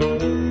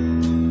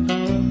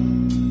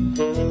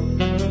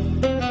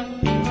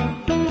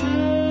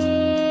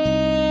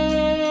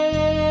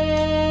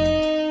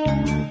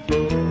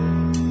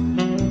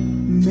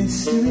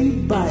 Mystery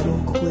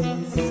Bible quiz.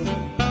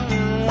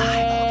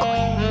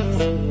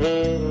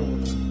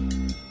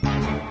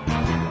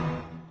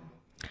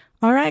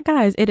 Alright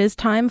guys, it is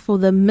time for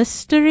the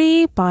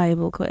mystery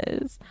Bible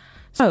quiz.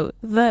 So,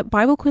 the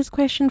Bible quiz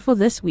question for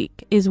this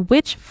week is,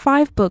 which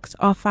 5 books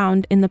are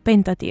found in the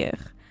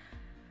Pentateuch?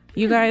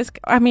 You guys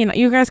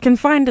can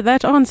find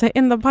that answer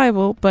in the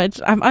Bible, but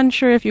I'm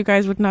unsure if you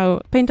guys would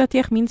know.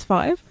 Pentateuch means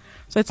 5,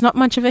 so it's not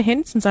much of a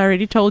hint since I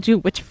already told you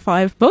which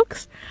 5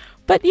 books.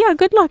 But yeah,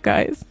 good luck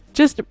guys.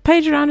 Just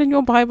page around in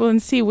your Bible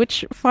and see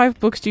which 5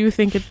 books do you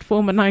think would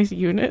form a nice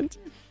unit.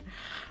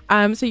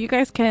 So you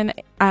guys can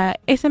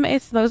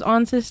SMS those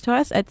answers to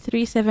us at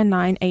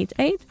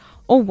 37988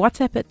 or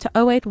WhatsApp it to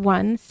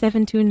 081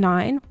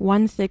 729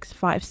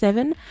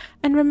 1657.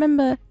 And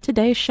remember,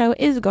 today's show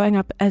is going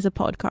up as a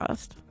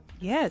podcast.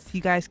 Yes,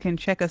 you guys can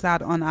check us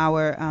out on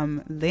our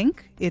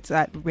link. It's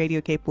at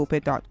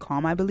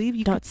radiocapepulpit.com, I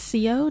believe.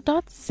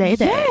 .co.za.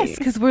 Yes,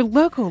 because we're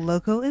local.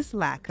 Local is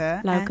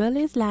lacquer. Local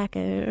is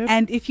lacquer.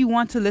 And if you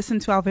want to listen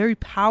to our very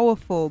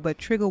powerful but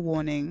trigger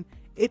warning,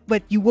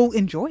 but you will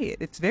enjoy it.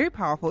 It's very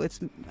powerful.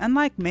 It's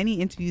unlike many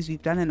interviews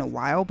we've done in a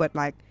while, but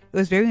like it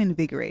was very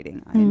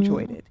invigorating. I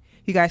enjoyed it.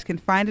 You guys can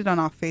find it on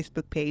our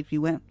Facebook page. We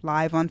went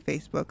live on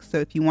Facebook. So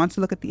if you want to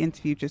look at the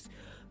interview, just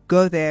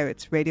go there.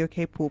 It's Radio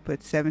Cape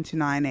Pulpit, 7 to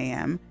 9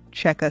 a.m.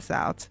 Check us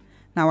out.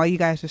 Now, while you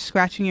guys are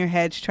scratching your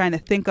heads trying to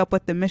think up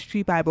what the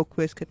mystery Bible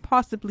quiz could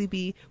possibly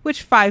be,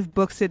 which 5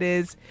 books it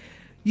is,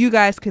 you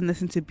guys can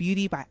listen to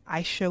Beauty by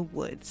Aisha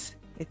Woods.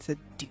 It's a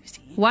doozy.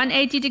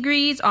 180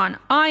 degrees on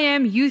I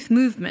Am Youth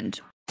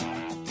Movement.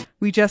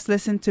 We just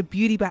listened to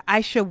Beauty by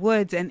Aisha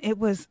Woods, and it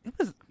was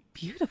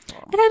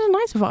beautiful. It had a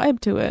nice vibe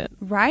to it.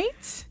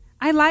 Right?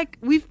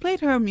 We've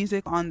played her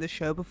music on the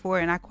show before,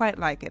 and I quite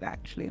like it,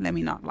 actually. Let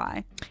me not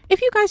lie.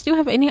 If you guys do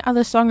have any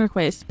other song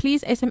requests,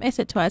 please SMS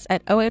it to us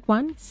at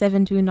 081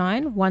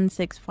 729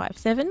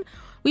 1657.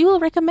 we will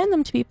recommend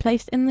them to be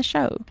placed in the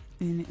show.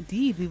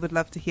 Indeed, we would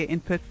love to hear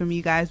input from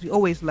you guys. We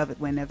always love it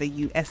whenever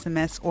you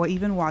SMS or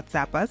even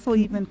WhatsApp us or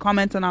even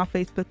comment on our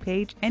Facebook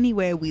page.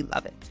 Anywhere, we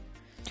love it.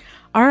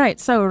 All right,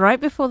 so right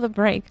before the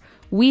break,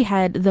 we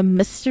had the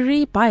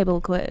mystery Bible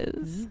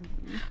quiz.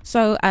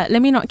 So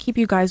let me not keep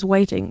you guys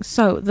waiting.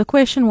 So the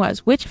question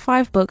was, which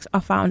 5 books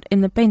are found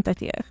in the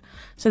Pentateuch?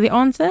 So the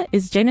answer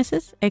is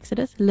Genesis,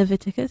 Exodus,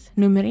 Leviticus,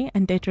 Numeri,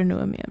 and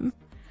Deuteronomium.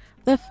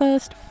 The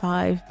first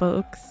 5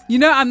 books. You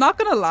know, I'm not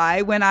gonna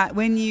lie.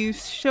 When you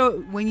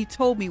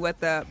told me what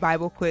the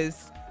Bible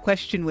quiz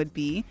question would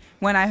be,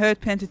 when I heard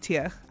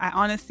Pentateuch, I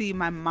honestly,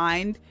 my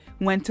mind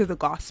went to the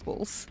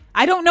Gospels.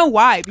 I don't know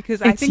why,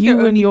 because I think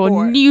you and your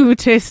 4. New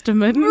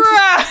Testament.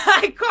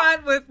 I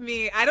can't with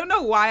me. I don't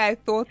know why I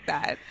thought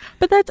that.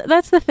 But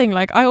that's the thing.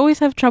 Like, I always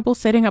have trouble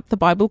setting up the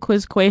Bible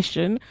quiz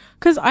question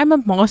because I'm a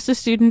master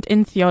student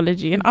in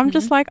theology, and I'm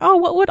just like, oh,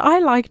 what would I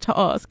like to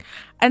ask?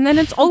 And then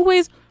it's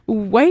always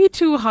way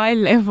too high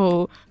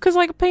level because,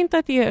 like,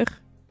 Pentateuch,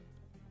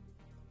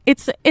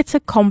 it's a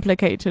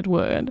complicated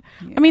word.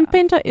 Yeah. I mean,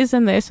 Penta is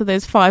in there, so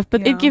there's 5,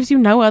 but it gives you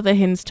no other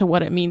hints to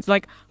what it means.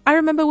 Like, I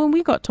remember when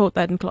we got taught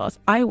that in class,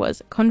 I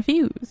was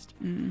confused.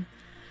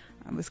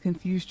 I was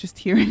confused just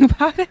hearing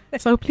about it.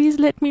 So please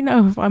let me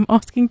know if I'm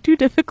asking too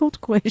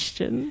difficult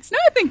questions. No,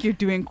 I think you're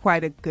doing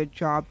quite a good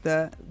job.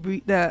 The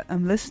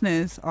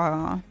listeners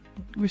are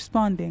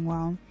responding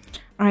well.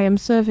 I am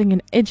serving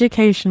an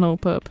educational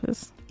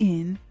purpose.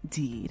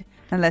 Indeed.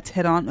 And let's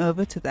head on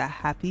over to the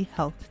happy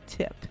health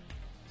tip.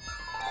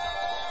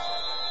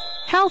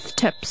 Health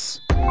tips.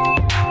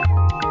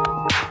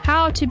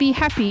 How to be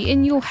happy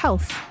in your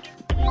health.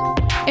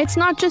 It's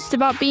not just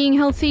about being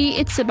healthy,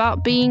 it's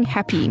about being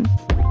happy.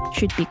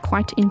 Should be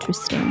quite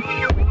interesting.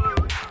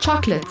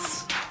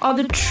 Chocolates are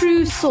the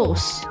true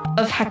source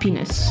of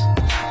happiness.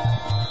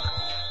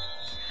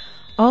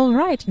 All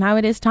right, now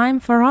it is time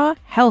for our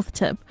health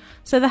tip.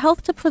 So the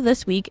health tip for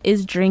this week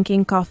is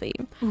drinking coffee.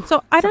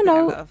 So I don't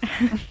know,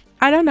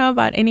 I don't know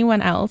about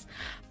anyone else,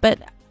 but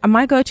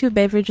my go-to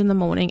beverage in the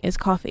morning is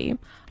coffee.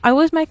 I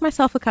always make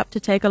myself a cup to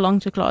take along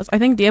to class. I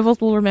think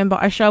Dewald will remember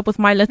I show up with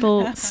my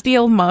little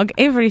steel mug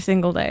every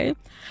single day.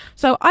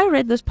 So I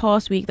read this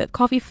past week that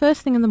coffee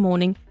first thing in the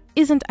morning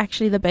isn't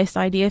actually the best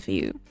idea for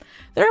you.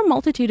 There are a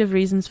multitude of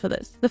reasons for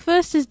this. The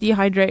first is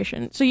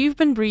dehydration. So you've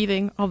been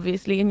breathing,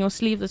 obviously, in your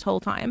sleeve this whole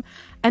time,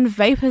 and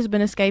vape has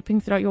been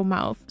escaping through your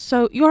mouth.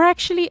 So you're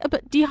actually a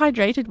bit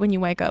dehydrated when you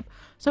wake up.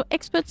 So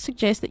experts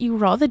suggest that you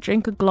rather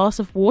drink a glass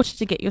of water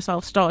to get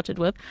yourself started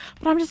with.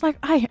 But I'm just like,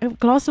 a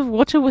glass of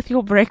water with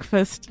your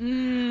breakfast.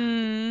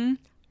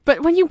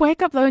 But when you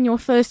wake up, though, and you're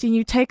thirsty and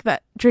you take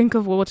that drink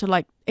of water,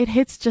 like, it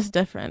hits just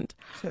different.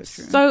 So true.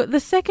 So the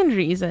second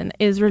reason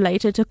is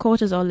related to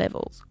cortisol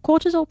levels.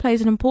 Cortisol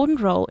plays an important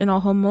role in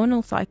our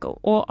hormonal cycle,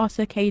 or our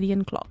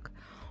circadian clock.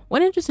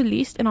 When it is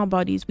released in our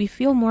bodies, we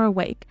feel more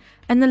awake,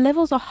 and the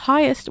levels are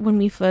highest when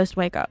we first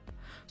wake up.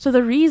 So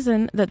the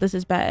reason that this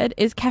is bad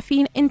is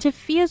caffeine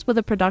interferes with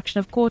the production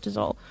of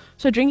cortisol.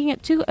 So drinking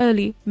it too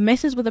early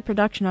messes with the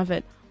production of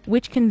it,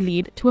 which can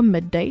lead to a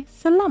midday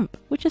slump,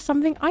 which is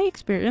something I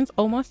experience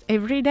almost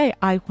every day.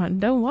 I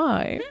wonder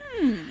why.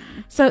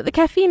 So the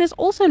caffeine is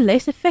also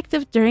less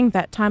effective during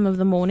that time of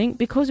the morning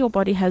because your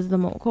body has the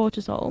more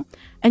cortisol,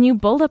 and you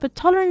build up a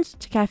tolerance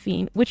to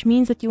caffeine, which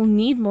means that you'll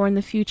need more in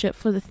the future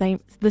for the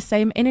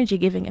same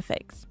energy-giving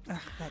effects.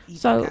 That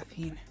evil So-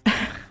 caffeine.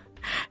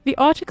 The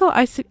article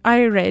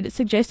I read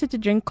suggested to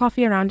drink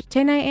coffee around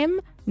 10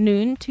 a.m.,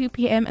 noon, 2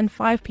 p.m. and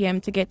 5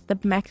 p.m. to get the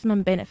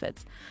maximum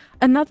benefits.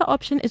 Another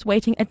option is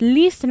waiting at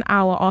least an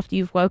hour after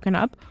you've woken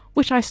up,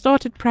 which I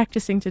started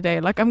practicing today.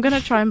 Like, I'm going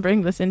to try and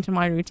bring this into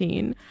my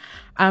routine.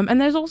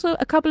 And there's also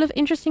a couple of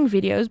interesting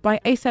videos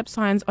by ASAP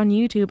Science on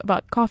YouTube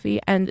about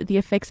coffee and the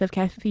effects of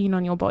caffeine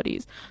on your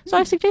bodies. So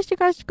I suggest you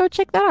guys go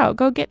check that out.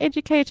 Go get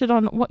educated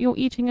on what you're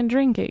eating and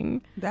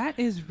drinking. That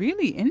is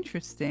really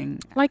interesting.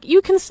 Like,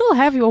 you can still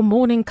have your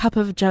morning cup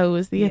of joe,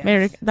 as the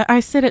Yes.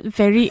 I said it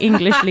very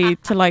Englishly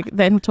to, like,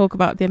 then talk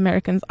about the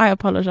Americans. I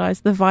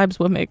apologize. The vibes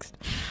were mixed.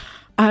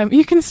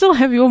 You can still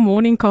have your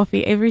morning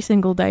coffee every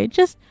single day.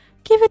 Just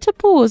give it a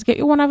pause. Get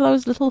you one of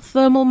those little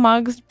thermal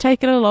mugs,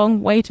 take it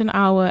along, wait an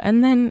hour,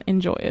 and then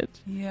enjoy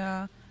it.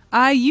 Yeah.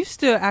 I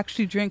used to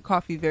actually drink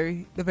coffee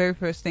the very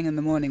first thing in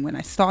the morning when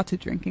I started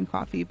drinking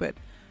coffee, but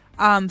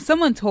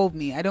someone told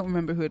me, I don't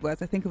remember who it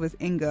was, I think it was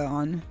Inga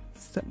on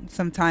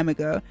some time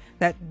ago,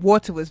 that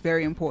water was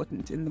very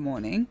important in the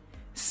morning.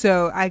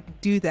 So I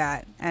do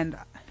that, and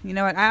you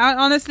know what, I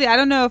honestly, I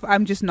don't know if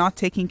I'm just not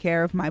taking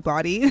care of my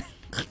body.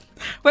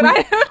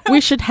 But we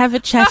should have a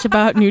chat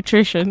about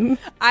nutrition.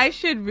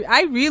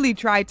 I really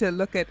try to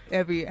look at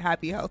every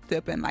happy health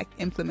tip and like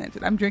implement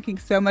it. I'm drinking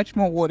so much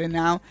more water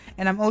now,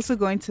 and I'm also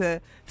going to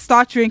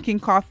start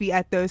drinking coffee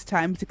at those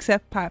times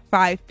except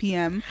 5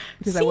 p.m.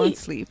 because I won't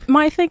sleep.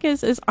 My thing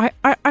is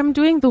I'm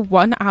doing the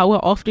 1 hour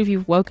after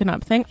you've woken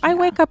up thing. I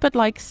wake up at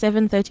like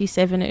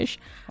 7:37ish,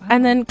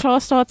 and then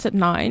class starts at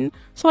 9.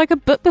 So like a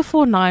bit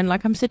before 9,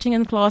 like I'm sitting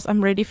in class,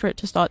 I'm ready for it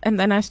to start, and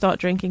then I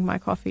start drinking my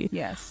coffee.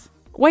 Yes.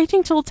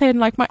 waiting till 10,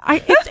 like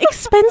it's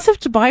expensive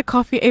to buy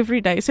coffee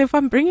every day. So if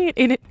I'm bringing it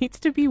in, it needs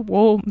to be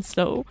warm.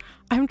 So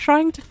I'm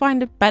trying to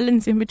find a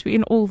balance in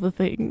between all the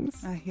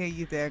things. I hear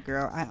you there,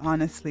 girl. I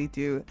honestly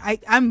do.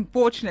 I'm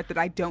fortunate that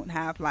I don't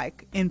have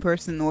like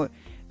in-person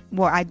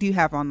I do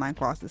have online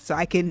classes, so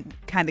I can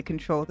kind of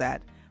control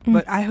that.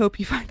 But I hope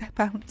you find that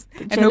balance.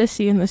 The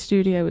jealousy in the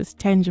studio is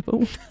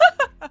tangible.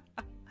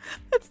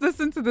 Let's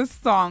listen to this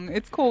song.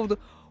 It's called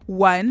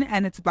One,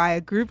 and it's by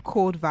a group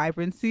called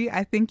Vibrancy.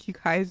 I think you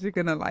guys are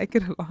going to like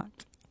it a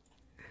lot.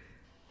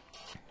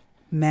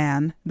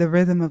 Man, the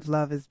rhythm of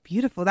love is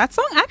beautiful. That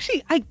song,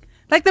 actually,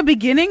 like the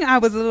beginning, I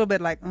was a little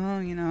bit like,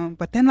 oh,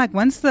 but then like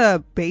once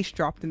the bass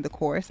dropped in the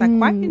chorus, I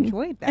quite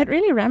enjoyed that. It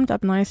really ramped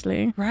up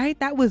nicely. Right?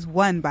 That was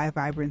One by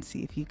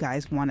Vibrancy, if you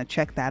guys want to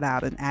check that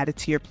out and add it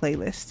to your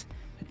playlist.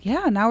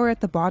 Yeah, now we're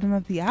at the bottom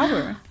of the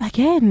hour.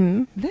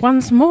 Again,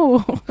 once more.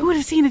 Who would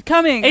have seen it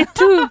coming? It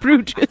too,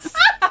 Brutus.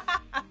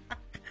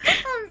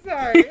 I'm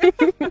sorry.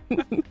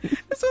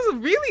 This was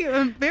really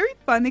a very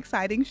fun,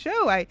 exciting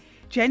show. I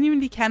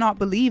genuinely cannot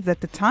believe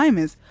that the time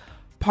is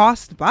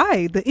passed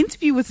by. The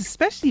interview was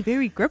especially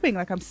very gripping.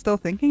 Like, I'm still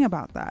thinking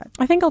about that.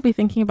 I think I'll be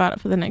thinking about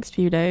it for the next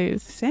few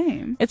days.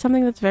 Same. It's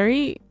something that's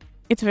very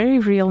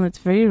real and it's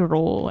very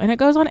raw, and it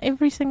goes on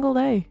every single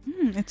day.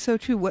 It's so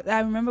true. I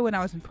remember when I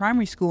was in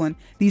primary school and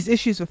these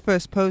issues were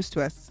first posed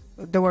to us.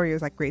 Don't worry, it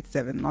was like grade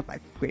 7, not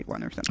like grade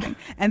 1 or something.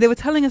 And they were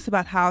telling us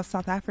about how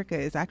South Africa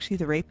is actually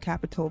the rape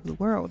capital of the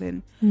world.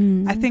 And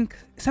I think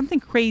something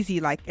crazy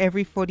like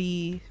every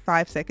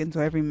 45 seconds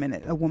or every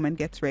minute a woman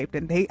gets raped.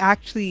 And they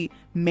actually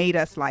made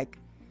us like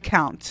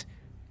count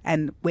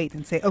and wait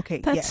and say, okay,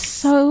 That's yes.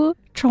 so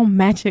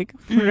traumatic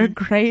for a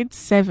grade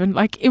 7,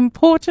 like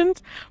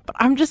important. But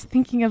I'm just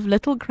thinking of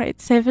little grade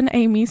 7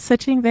 Amy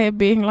sitting there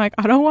being like,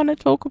 I don't want to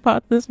talk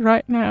about this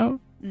right now.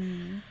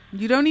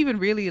 You don't even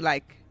really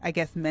like, I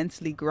guess,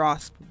 mentally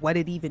grasp what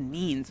it even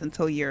means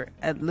until you're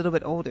a little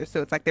bit older.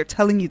 So it's like they're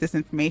telling you this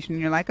information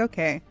and you're like,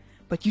 okay,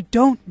 but you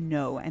don't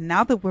know. And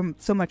now that we're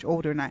so much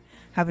older and I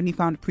have a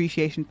newfound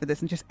appreciation for this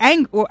and just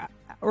anger, or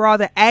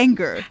rather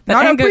anger.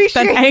 That anger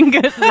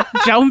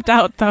jumped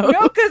out though.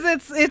 No,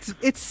 because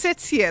it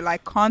sits here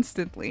like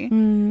constantly.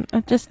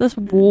 Just this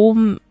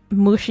warm,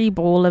 mushy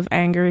ball of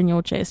anger in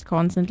your chest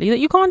constantly that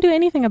you can't do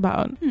anything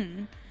about.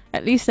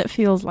 At least it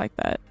feels like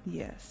that.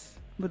 Yes.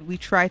 But we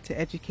try to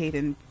educate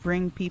and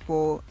bring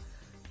people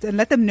and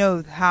let them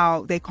know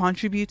how they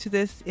contribute to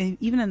this,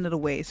 even in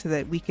little ways, so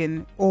that we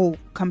can all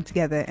come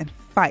together and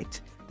fight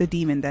the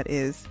demon that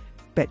is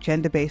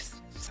gender-based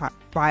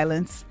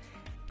violence,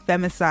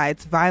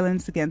 femicides,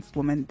 violence against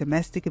women,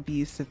 domestic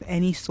abuse of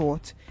any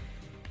sort.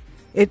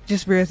 It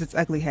just rears its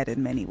ugly head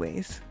in many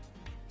ways.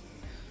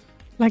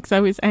 Like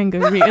Zoe's anger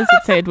rears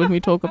its head when we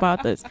talk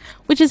about this,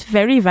 which is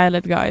very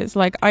valid, guys.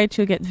 Like, I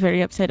too get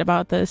very upset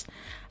about this.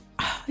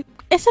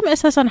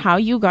 SMS us on how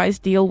you guys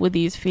deal with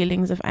these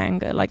feelings of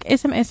anger. Like,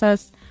 SMS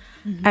us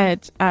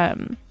at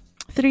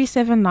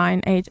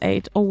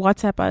 37988 or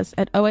WhatsApp us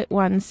at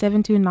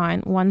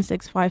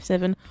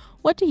 081-729-1657.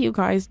 What do you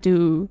guys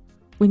do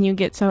when you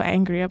get so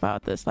angry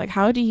about this? Like,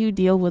 how do you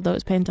deal with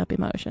those pent-up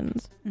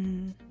emotions?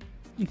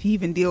 If you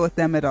even deal with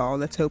them at all,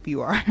 let's hope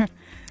you are.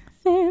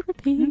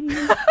 Therapy.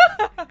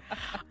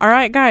 All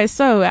right, guys.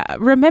 So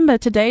remember,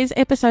 today's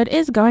episode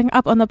is going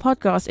up on the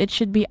podcast. It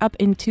should be up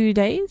in 2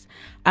 days.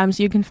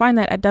 So you can find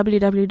that at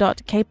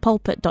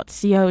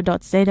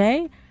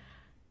www.kpulpit.co.za.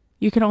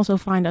 You can also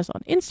find us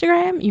on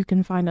Instagram. You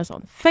can find us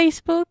on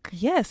Facebook.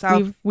 Yes,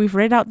 we've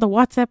read out the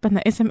WhatsApp and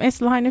the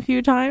SMS line a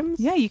few times.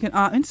 Yeah, you can.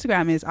 Our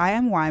Instagram is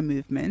IMY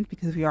Movement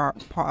because we are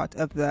part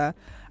of the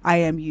I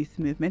Am Youth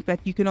Movement. But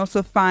you can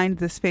also find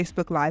this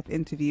Facebook Live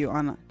interview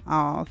on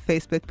our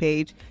Facebook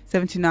page,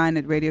 79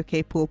 at Radio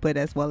K Pulpit,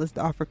 as well as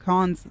the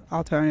Afrikaans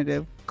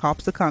alternative,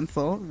 Cops the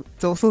Council.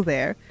 It's also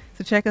there.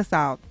 So check us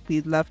out.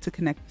 We'd love to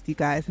connect with you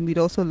guys, and we'd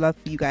also love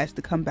for you guys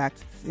to come back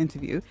to this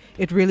interview.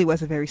 It really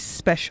was a very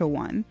special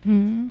one.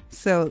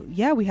 So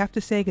yeah, we have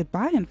to say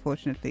goodbye,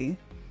 unfortunately.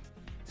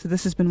 So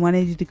this has been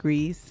 180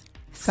 Degrees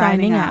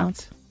signing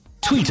out.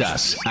 Tweet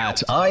us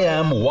at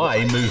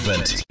IMY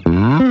Movement.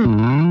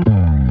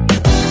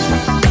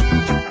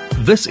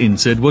 This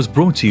insert was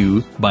brought to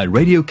you by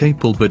Radio K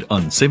Pulpit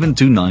on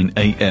 729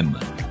 AM.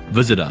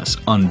 Visit us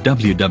on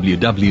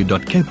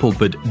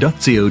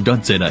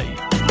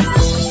www.kpulpit.co.za.